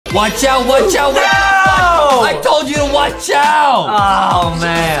Watch out, watch out, watch out. I told you to watch out. Oh,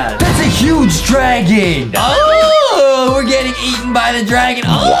 man. That's a huge dragon. Oh, we're getting eaten by the dragon.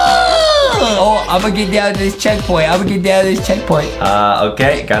 Oh, I'm gonna get down to this checkpoint. Okay, got the checkpoint.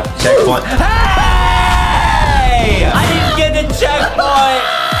 Hey! I didn't get the checkpoint.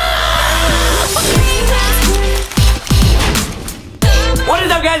 What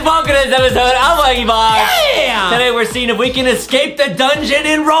is up, guys? Welcome to this episode of LankyBox. Yeah! Today we're seeing if we can escape the dungeon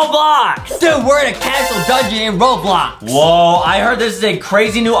in Roblox. Dude, we're in a castle dungeon in Roblox. Whoa, I heard this is a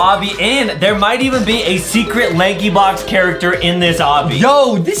crazy new obby, and there might even be a secret LankyBox character in this obby.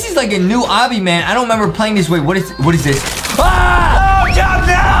 Yo, this is like a new obby, man. I don't remember playing this way. What is this? Ah! Oh, jump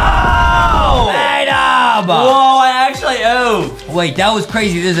no! Adam! Whoa, I actually oofed. Wait, that was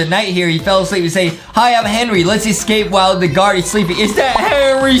crazy. There's a knight here. He fell asleep and say, "Hi, I'm Henry. Let's escape while the guard is sleeping." Is that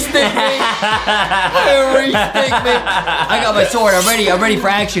Henry Stickman? Henry Stickman. I got my sword. I'm ready for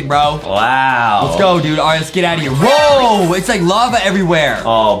action, bro. Wow. Let's go, dude. All right, let's get out of here. Whoa, it's like lava everywhere.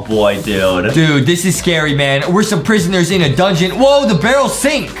 Oh, boy, dude. Dude, this is scary, man. We're some prisoners in a dungeon. Whoa, the barrels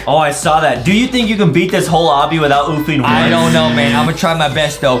sink. Oh, I saw that. Do you think you can beat this whole obby without oofing once? I don't know, man. I'm gonna try my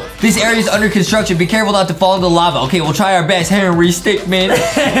best, though. This area is under construction. Be careful not to fall into lava. Okay, we'll try our best. Henry Stickman.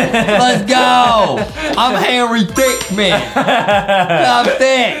 Let's go. I'm Henry Stickman. I'm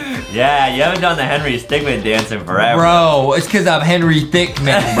thick. Yeah, you haven't done the Henry Stickman dance in forever. Bro, it's because I'm Henry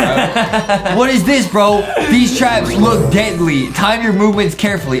Stickman, bro. What is this, bro? These traps look deadly. Time your movements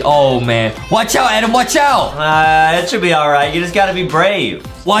carefully. Oh, man. Watch out, Adam. Watch out. It should be all right. You just gotta be brave.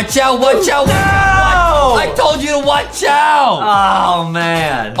 Watch out, watch out. No! I told you to watch out. Oh,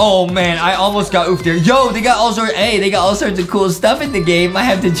 man. Oh, man. I almost got oofed there. Yo, they got all sorts of cool stuff in the game. I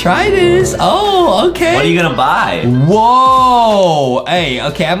have to try this. Oh, okay. What are you gonna buy? Whoa. Hey,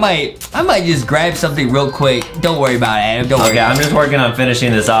 okay, I might just grab something real quick. Don't worry about it, Adam. Don't worry. Okay, I'm just working on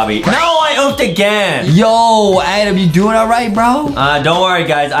finishing this obby. No, I oofed again. Yo, Adam, you doing all right, bro? Don't worry,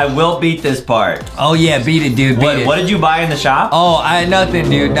 guys. I will beat this part. Oh, yeah, beat it, dude. Beat it. What did you buy in the shop? Oh, nothing,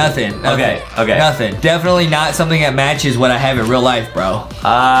 dude. Nothing. Okay. Nothing. Definitely not something that matches what I have in real life, bro. Okay,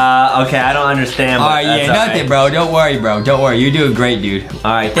 I don't understand. All right, yeah, nothing, bro. Don't worry, bro. Don't worry. You're doing great, dude.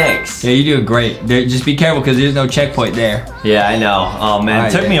 All right, thanks. Yeah, you're doing great. Just be careful because there's no checkpoint there. Yeah, I know. Oh, man.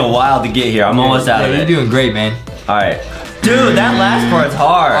 It took me a while to get here. I'm almost out of it. You're doing great, man. All right. Dude, that last part's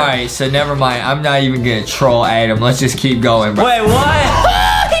hard. All right, so never mind. I'm not even going to troll Adam. Let's just keep going, bro. Wait,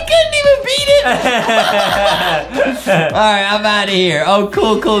 what? He couldn't even beat it. All right, I'm out of here. Oh,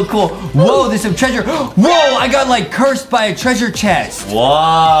 cool. Whoa, there's some treasure. Whoa, I got like cursed by a treasure chest.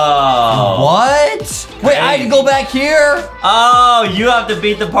 Whoa. What? Wait, I had to go back here? Oh, you have to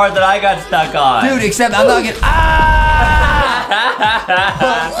beat the part that I got stuck on. Dude, except I'm not gonna...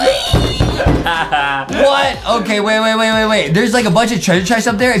 What? Okay, wait. There's like a bunch of treasure chests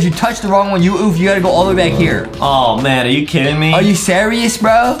up there. If you touch the wrong one, you gotta go all the way back here. Oh, man, are you kidding me? Are you serious,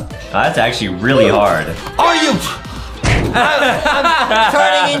 bro? That's actually really hard. Are you? I'm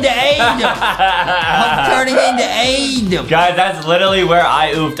turning into Adam. Guys, that's literally where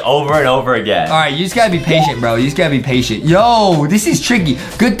I oofed over and over again. All right, you just gotta be patient, bro. You just gotta be patient. Yo, this is tricky.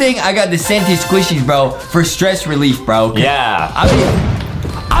 Good thing I got the scented squishies, bro, for stress relief, bro. Yeah.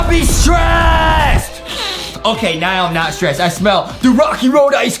 I'll be stressed. Okay, now I'm not stressed. I smell the Rocky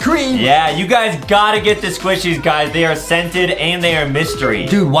Road ice cream. Yeah, you guys gotta get the squishies, guys. They are scented and they are mystery.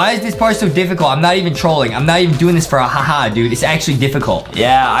 Dude, why is this part so difficult? I'm not even trolling. I'm not even doing this for a haha, dude. It's actually difficult.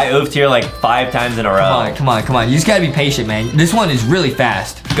 Yeah, I oofed here like 5 times in a row. Come on. You just gotta be patient, man. This one is really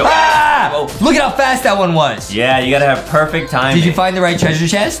fast. Go. Ah! Look at how fast that one was. Yeah, you gotta have perfect timing. Did you find the right treasure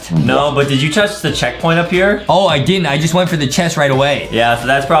chest? No, but did you touch the checkpoint up here? Oh, I didn't. I just went for the chest right away. Yeah, so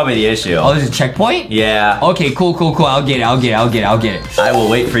that's probably the issue. Oh, there's a checkpoint? Yeah. Okay, cool. I'll get it. I will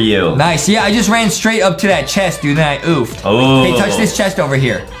wait for you. Nice. Yeah, I just ran straight up to that chest, dude, then I oofed. Oh. Hey, touch this chest over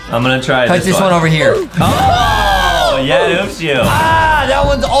here. I'm gonna try touch this one over here. Oh, yeah, it oofs you. Ah, that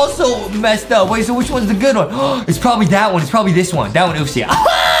one's also messed up. Wait, so which one's the good one? It's probably that one. It's probably this one. That one oofs you.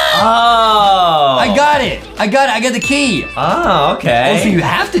 Oh. I got it. I got the key. Oh, okay. Oh, so you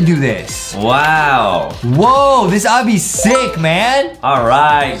have to do this. Wow. Whoa, this obby's sick, man. All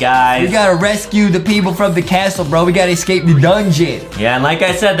right, guys. We gotta rescue the people from the castle, bro. We gotta escape the dungeon. Yeah, and like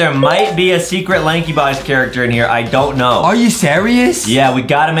I said, there might be a secret LankyBox character in here. I don't know. Are you serious? Yeah, we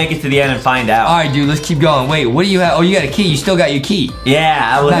gotta make it to the end and find out. All right, dude, let's keep going. Wait, what do you have? Oh, you got a key. You still got your key.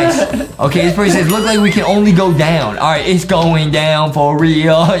 Yeah, I was... Nice. Okay, this person says, look like we can only go down. All right, it's going down for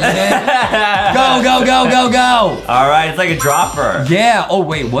real. Go. All right, it's like a dropper. Yeah. Oh,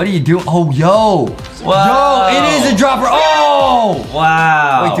 wait, what are you doing? Oh, yo. Whoa. Yo, it is a dropper. Oh!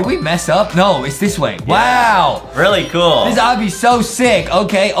 Wow. Wait, did we mess up? No, it's this way. Yeah. Wow. Really cool. This obby's so sick.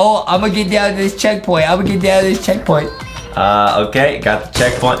 Okay. Oh, I'm gonna get down to this checkpoint. Okay, got the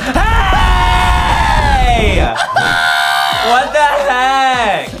checkpoint. Hey! What the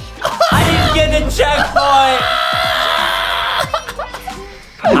heck? I didn't get the checkpoint.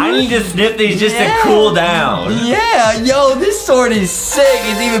 I need to snip these just to cool down. Yeah, yo, this sword is sick.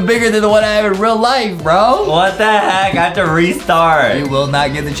 It's even bigger than the one I have in real life, bro. What the heck? I have to restart. You will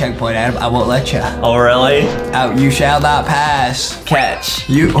not get the checkpoint, Adam. I won't let you. Oh, really? Out, you shall not pass. Catch.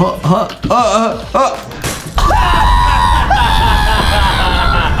 You,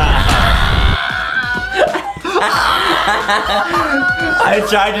 I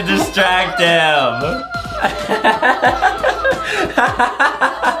tried to distract him.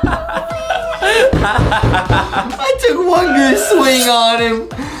 I took one good swing on him.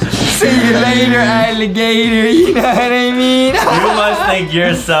 See you later, alligator. You know what I mean? You must think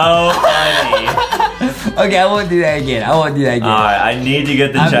you're so funny. Okay, I won't do that again. Alright, I need to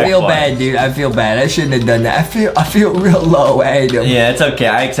get the checkpoint. I feel bad, dude. I feel bad. I shouldn't have done that. I feel real low, Adam. Yeah, it's okay.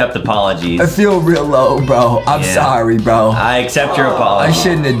 I accept apologies. I feel real low, bro. I'm sorry, bro. I accept your apology. I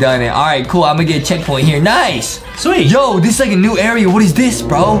shouldn't have done it. Alright, cool. I'm gonna get a checkpoint here. Nice. Sweet. Yo, this is like a new area. What is this,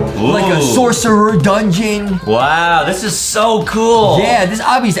 bro? Ooh. Like a sorcerer dungeon. Wow, this is so cool. Yeah, this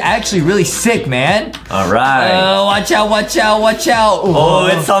obby's actually really sick, man. Alright. Watch out, watch out, watch out. Oh,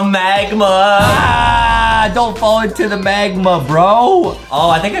 it's some magma. Ah, don't fall into the magma, bro. Oh,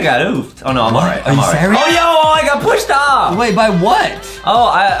 I think I got oofed. Oh, no, I'm alright. Are you serious? Oh, yo, I got pushed off. Wait, by what? Oh,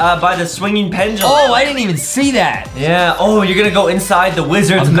 by the swinging pendulum. Oh, I didn't even see that. Yeah. Oh, you're gonna go inside the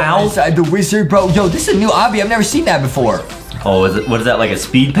wizard's mouth? Inside the wizard, bro. Yo, this is a new obby. I've never seen that before. Oh, what is that, like a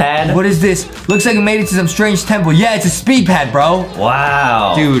speed pad? What is this? Looks like it made it to some strange temple. Yeah, it's a speed pad, bro.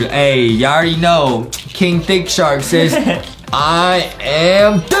 Wow. Dude, hey, you already know. King Thick Shark says, I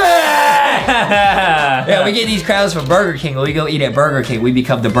am dead. Yeah, we get these crowns from Burger King. When we go eat at Burger King, we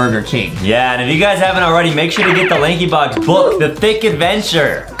become the Burger King. Yeah, and if you guys haven't already, make sure to get the LankyBox book, The Thick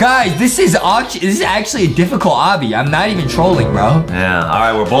Adventure. Guys, this is actually a difficult obby. I'm not even trolling, bro. Yeah, all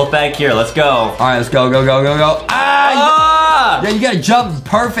right, we're both back here. Let's go. All right, let's go, go, go, go, go. Ah! Yeah, you gotta jump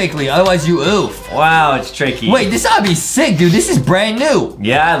perfectly, otherwise you oof. Wow, it's tricky. Wait, this obby's sick, dude. This is brand new.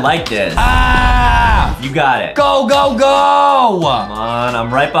 Yeah, I like this. Ah! You got it. Go, go, go! Come on,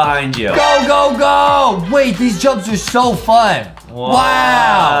 I'm right behind you. Go, go, go! Wait, these jumps are so fun.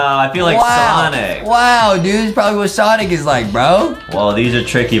 Wow! I feel like Sonic. Wow, dude, this is probably what Sonic is like, bro. Well, these are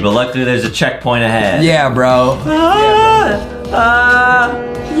tricky, but luckily there's a checkpoint ahead. Yeah, bro.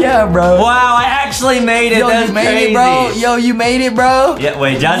 Yeah, bro. Wow, I actually made it. Yo, That's you made crazy. it, bro. Yo, you made it, bro. Yeah,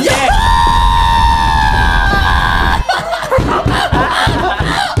 wait, just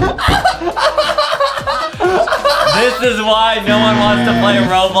This is why no one wants to play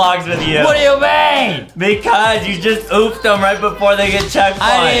Roblox with you. What do you mean? Because you just oofed them right before they get checkpoints.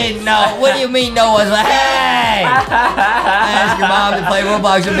 I didn't know. What do you mean no one's like, hey? I ask your mom to play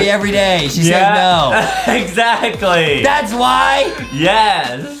Roblox with me every day. She says no. Exactly. That's why?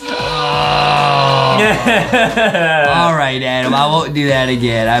 Yes. All right, Adam. I won't do that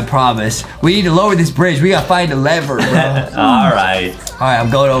again. I promise. We need to lower this bridge. We gotta find a lever, bro. All right. All right,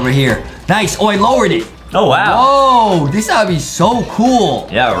 I'm going over here. Nice. Oh, I lowered it. Oh, wow. Whoa, this obby is so cool.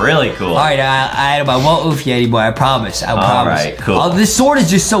 Yeah, really cool. All right, Adam, I won't oof you anymore. I promise. I promise. All right, cool. Oh, this sword is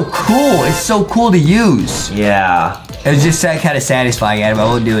just so cool. It's so cool to use. Yeah. It was just kind of satisfying, Adam. I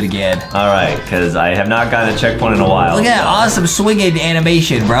won't do it again. All right, because I have not gotten a checkpoint in a while. Look at that awesome swinging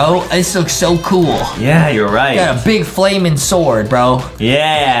animation, bro. This looks so cool. Yeah, you're right. Got a big flaming sword, bro.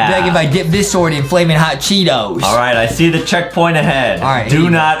 Yeah. Like if I dip this sword in flaming hot Cheetos. All right, I see the checkpoint ahead. All right.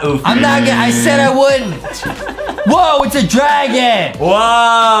 Do not oof. I'm not gonna. I said I wouldn't. Whoa, it's a dragon.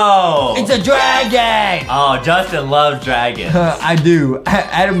 Whoa. It's a dragon. Oh, Justin loves dragons. I do.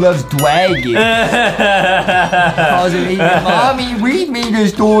 Adam loves dragons. Mommy, read me the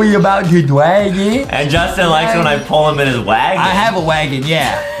story about the dragon. And Justin likes when I pull him in his wagon. I have a wagon,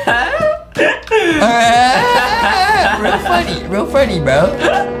 yeah. Real funny, bro.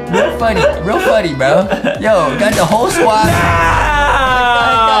 Real funny, bro. Yo, got the whole squad.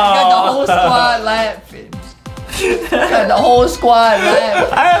 Got the whole squad laughing. Got the whole squad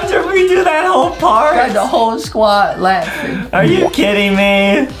laughing. I have to redo that whole part. Got the whole squad laughing. Are you kidding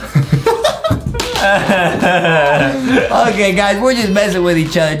me? Okay, guys, we're just messing with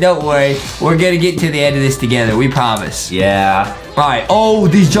each other. Don't worry. We're gonna get to the end of this together. We promise. Yeah. All right. Oh,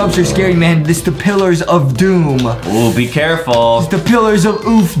 these jumps are scary, man. This the pillars of doom. Ooh, be careful. It's the pillars of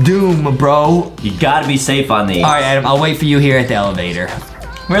oof doom, bro. You gotta be safe on these. All right, Adam. I'll wait for you here at the elevator.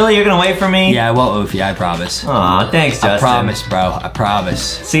 Really? You're gonna wait for me? Yeah, I won't oof you, I promise. Aw, thanks, Justin. I promise, bro. I promise.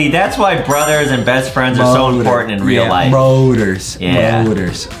 See, that's why brothers and best friends are so important in real life. Motors. Yeah.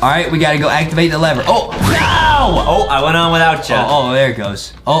 Motors. All right, we gotta go activate the lever. Oh, no! Oh, I went on without you. Oh, there it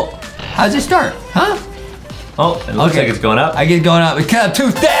goes. Oh, how's it start? Huh? Oh, it looks like it's going up. I get going up because I'm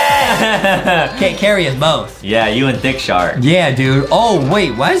too thick. Can't carry us both. Yeah, you and Thick Shark. Yeah, dude. Oh,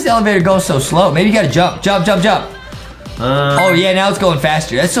 wait. Why is the elevator going so slow? Maybe you gotta jump. Jump, jump, jump. Oh, yeah, now it's going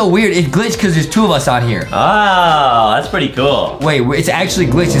faster. That's so weird. It glitched because there's 2 of us on here. Oh, that's pretty cool. Wait, it's actually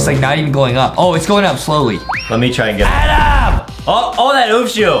glitched. It's like not even going up. Oh, it's going up slowly. Let me try and get Adam! Oh, that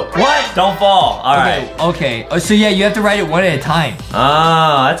oofs you. What? Don't fall. All right. Okay. Oh, so yeah, you have to write it one at a time.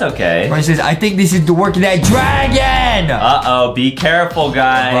 Oh, that's okay. Where it says, I think this is the work of that dragon. Uh-oh, be careful,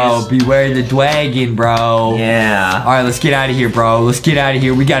 guys. Bro, beware the dragon, bro. Yeah. All right, let's get out of here, bro. Let's get out of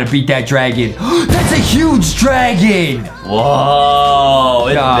here. We gotta beat that dragon. That's a huge dragon. Whoa,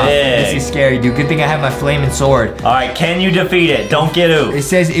 it's big. This is scary, dude. Good thing I have my flaming sword. All right, can you defeat it? Don't get oofed. It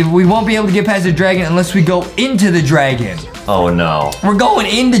says if we won't be able to get past the dragon unless we go into the dragon. Oh, no. We're going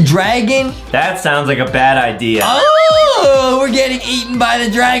in the dragon? That sounds like a bad idea. Oh, we're getting eaten by the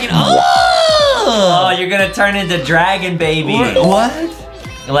dragon. Oh, you're gonna turn into dragon baby. What?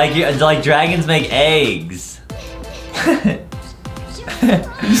 Like dragons make eggs.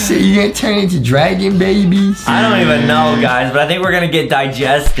 You say you're gonna turn into dragon babies? I don't even know, guys, but I think we're gonna get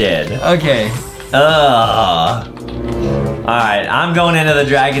digested. Okay. Ugh. Alright, I'm going into the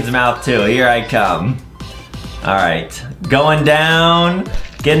dragon's mouth too. Here I come. Alright. Going down.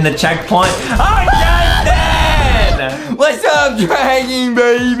 Getting the checkpoint. Oh, Justin! What's up, dragon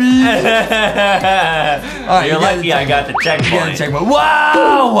baby? Alright, You're lucky I got the checkpoint.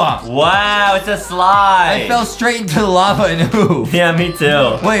 Wow! Wow, it's a slide. I fell straight into the lava and oof. Yeah, me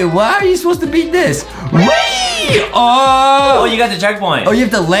too. Wait, why are you supposed to beat this? Whee! Oh, you got the checkpoint. Oh, you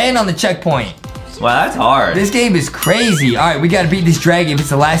have to land on the checkpoint. Wow, that's hard. This game is crazy. All right, we gotta beat this dragon if it's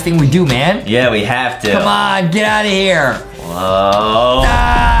the last thing we do, man. Yeah, we have to. Come on, get out of here. Whoa.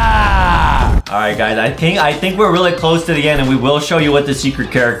 Ah! All right, guys, I think we're really close to the end, and we will show you what the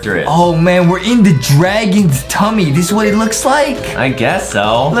secret character is. Oh, man, we're in the dragon's tummy. This is what it looks like? I guess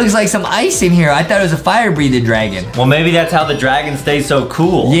so. Looks like some ice in here. I thought it was a fire-breathing dragon. Well, maybe that's how the dragon stays so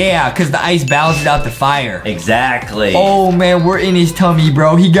cool. Yeah, because the ice balances out the fire. Exactly. Oh, man, we're in his tummy,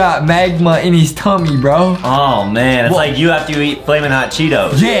 bro. He got magma in his tummy, bro. Oh, man, it's like you after you eat Flamin' Hot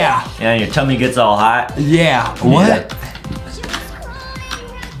Cheetos. Yeah. And your tummy gets all hot. Yeah. What?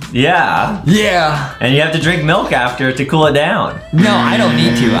 Yeah. Yeah. And you have to drink milk after to cool it down. No, I don't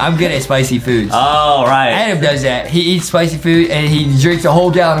need to. I'm good at spicy foods. Oh, right. Adam does that. He eats spicy food and he drinks a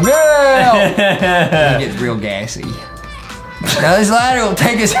whole gallon of milk. He gets real gassy. Now this ladder will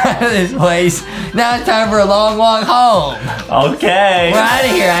take us out of this place. Now it's time for a long walk home. Okay. We're out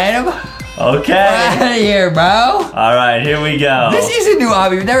of here, Adam. Okay. We're out of here, bro. All right, here we go. This is a new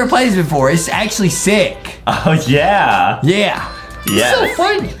hobby. We've never played this before. It's actually sick. Oh, yeah. Yeah. Yeah. It's so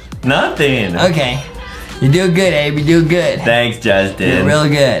funny. Nothing. Okay. You're doing good, Abe. You're doing good. Thanks, Justin. You're real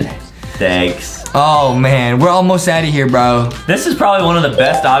good. Thanks. Oh, man. We're almost out of here, bro. This is probably one of the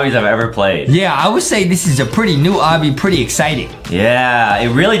best obbies I've ever played. Yeah, I would say this is a pretty new obby, pretty exciting. Yeah, it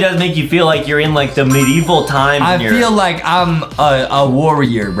really does make you feel like you're in like the medieval times. I feel like I'm a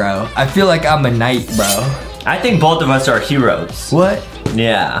warrior, bro. I feel like I'm a knight, bro. I think both of us are heroes. What?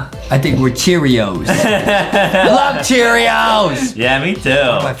 Yeah. I think we're Cheerios. I love Cheerios. Yeah, me too.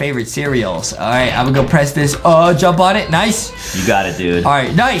 One of my favorite cereals. All right, I'm gonna go press this. Jump on it. Nice. You got it, dude. All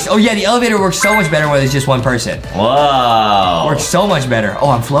right, nice. Oh yeah, the elevator works so much better when there's just one person. Whoa. Works so much better. Oh,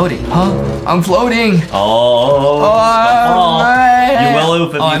 I'm floating. Huh? I'm floating. Oh. You will oof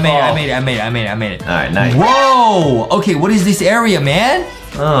if you fall. I made it. All right, nice. Whoa. Okay, what is this area, man?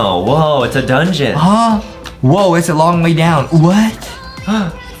 Oh, whoa, it's a dungeon. Huh? Whoa, it's a long way down. What?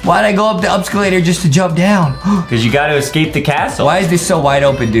 Why'd I go up the escalator just to jump down? Because you got to escape the castle. Why is this so wide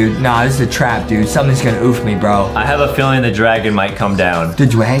open, dude? Nah, this is a trap, dude. Something's gonna oof me, bro. I have a feeling the dragon might come down. The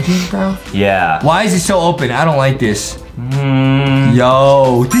dragon, bro? Yeah. Why is it so open? I don't like this.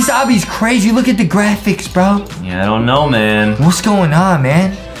 Yo, this obby's crazy. Look at the graphics, bro. Yeah, I don't know, man. What's going on,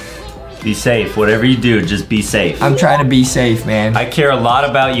 man? Be safe. Whatever you do, just be safe. I'm trying to be safe, man. I care a lot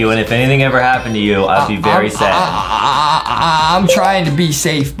about you, and if anything ever happened to you, I'd be very sad. I'm trying to be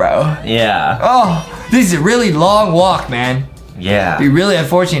safe, bro. Yeah. Oh, this is a really long walk, man. Yeah. It'd be really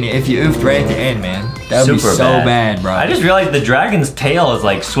unfortunate if you oofed right at the end, man. That would be so bad, bro. I just realized the dragon's tail is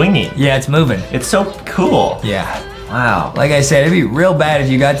like swinging. Yeah, it's moving. It's so cool. Yeah. Wow. Like I said, it'd be real bad if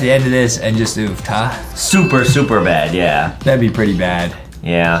you got to the end of this and just oofed, huh? Super, super bad, yeah. That'd be pretty bad.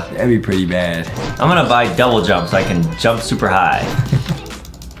 Yeah. That'd be pretty bad. I'm gonna buy double jump so I can jump super high.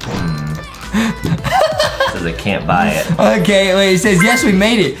 says I can't buy it. Okay, wait, it says, yes, we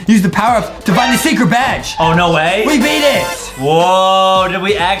made it. Use the power-up to find the secret badge. Oh, no way? We beat it. Whoa, did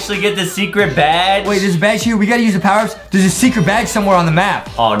we actually get the secret badge? Wait, there's a badge here. We gotta use the power-ups. There's a secret badge somewhere on the map.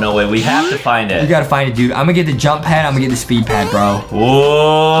 Oh, no way. We have to find it. We gotta find it, dude. I'm gonna get the jump pad. I'm gonna get the speed pad, bro.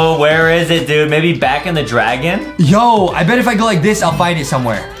 Whoa, where is it, dude? Maybe back in the dragon? Yo, I bet if I go like this, I'll find it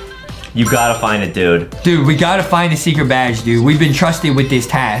somewhere. You gotta find it, dude. Dude, we gotta find the secret badge, dude. We've been trusted with this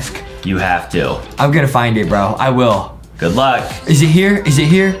task. You have to. I'm gonna find it, bro. I will. Good luck. Is it here? Is it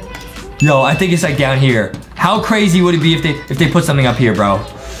here? Yo, I think it's like down here. How crazy would it be if they put something up here, bro?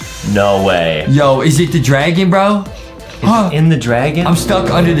 No way. Yo, is it the dragon, bro? In the dragon? I'm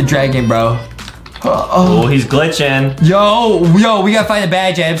stuck under the dragon, bro. Oh, he's glitching. Yo, we gotta find the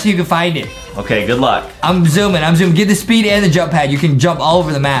badge, Adam, so you can find it. Okay, good luck. I'm zooming. Get the speed and the jump pad. You can jump all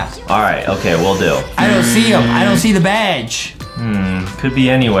over the map. All right, okay, we'll do. I don't see him. I don't see the badge. Could be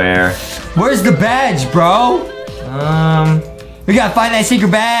anywhere. Where's the badge, bro? We gotta find that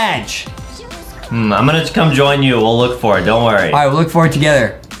secret badge. I'm gonna come join you. We'll look for it. Don't worry. All right, we'll look for it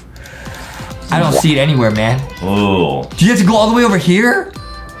together. I don't see it anywhere, man. Ooh. Do you have to go all the way over here?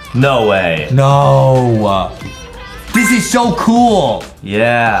 No way. No. This is so cool.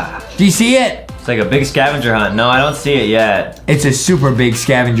 Yeah. Do you see it? It's like a big scavenger hunt. No, I don't see it yet. It's a super big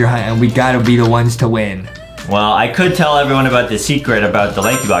scavenger hunt, and we gotta be the ones to win. Well, I could tell everyone about the secret about the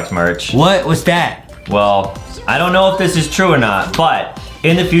LankyBox merch. What? What's that? Well, I don't know if this is true or not, but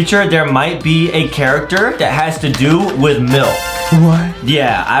in the future, there might be a character that has to do with milk. What?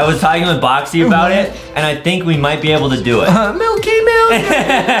 Yeah, I was talking with Boxy about it, and I think we might be able to do it. Milky milk.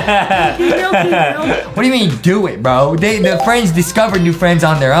 Milky milk. What do you mean do it, bro? The friends discovered new friends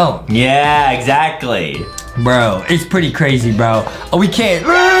on their own. Yeah, exactly. Bro, it's pretty crazy, bro. Oh, we can't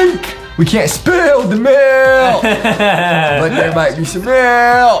spill the milk. But there might be some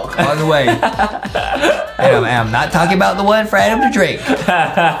milk on the way. And I'm not talking about the one for Adam to drink. Dude,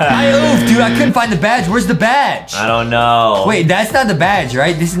 I couldn't find the badge. Where's the badge? I don't know. Wait, that's not the badge,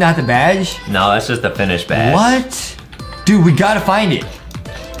 right? This is not the badge? No, that's just the finished badge. What? Dude, we gotta find it.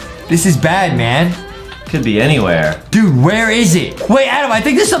 This is bad, man. Could be anywhere. Dude, where is it? Wait, Adam, I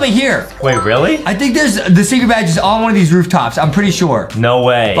think there's something here. Wait, really? I think there's the secret badge is on one of these rooftops. I'm pretty sure. No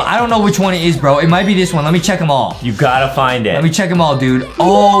way. But I don't know which one it is, bro. It might be this one. Let me check them all. You gotta find it. Let me check them all, dude.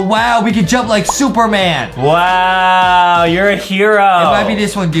 Oh, wow. We can jump like Superman. Wow, you're a hero. It might be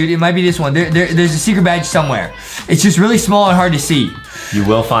this one, dude. It might be this one. There's a secret badge somewhere. It's just really small and hard to see. You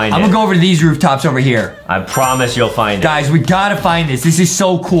will find it. I'm gonna go over to these rooftops over here. I promise you'll find it. Guys, we gotta find this. This is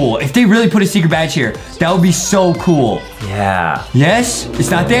so cool. If they really put a secret badge here, that would be so cool. Yeah. Yes? It's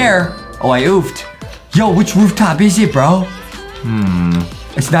not there. Oh, I oofed. Yo, which rooftop is it, bro?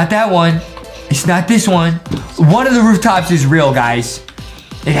 It's not that one. It's not this one. One of the rooftops is real, guys.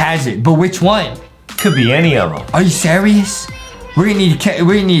 It has it. But which one? Could be any of them. Are you serious? We're gonna need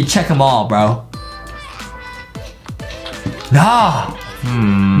to check them all, bro. Nah.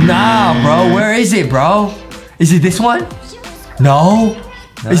 Nah, bro. Where is it, bro? Is it this one? No.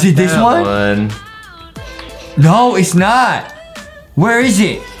 Is it this one? No, it's not. Where is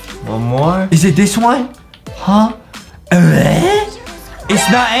it? One more? Is it this one? Huh? It's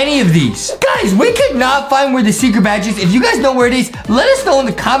not any of these. Guys, we could not find where the secret badge is. If you guys know where it is, let us know in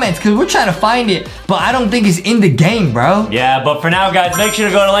the comments because we're trying to find it. But I don't think it's in the game, bro. Yeah, but for now, guys, make sure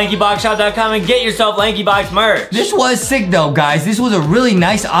to go to LankyBoxShop.com and get yourself LankyBox merch. This was sick, though, guys. This was a really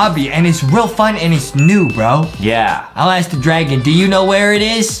nice obby, and it's real fun, and it's new, bro. Yeah. I'll ask the dragon, do you know where it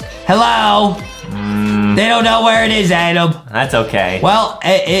is? Hello? They don't know where it is, Adam. That's okay. Well,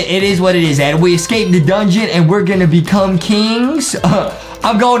 it is what it is, Adam. We escaped the dungeon, and we're gonna become kings.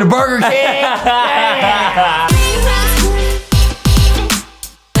 I'm going to Burger King. Yeah.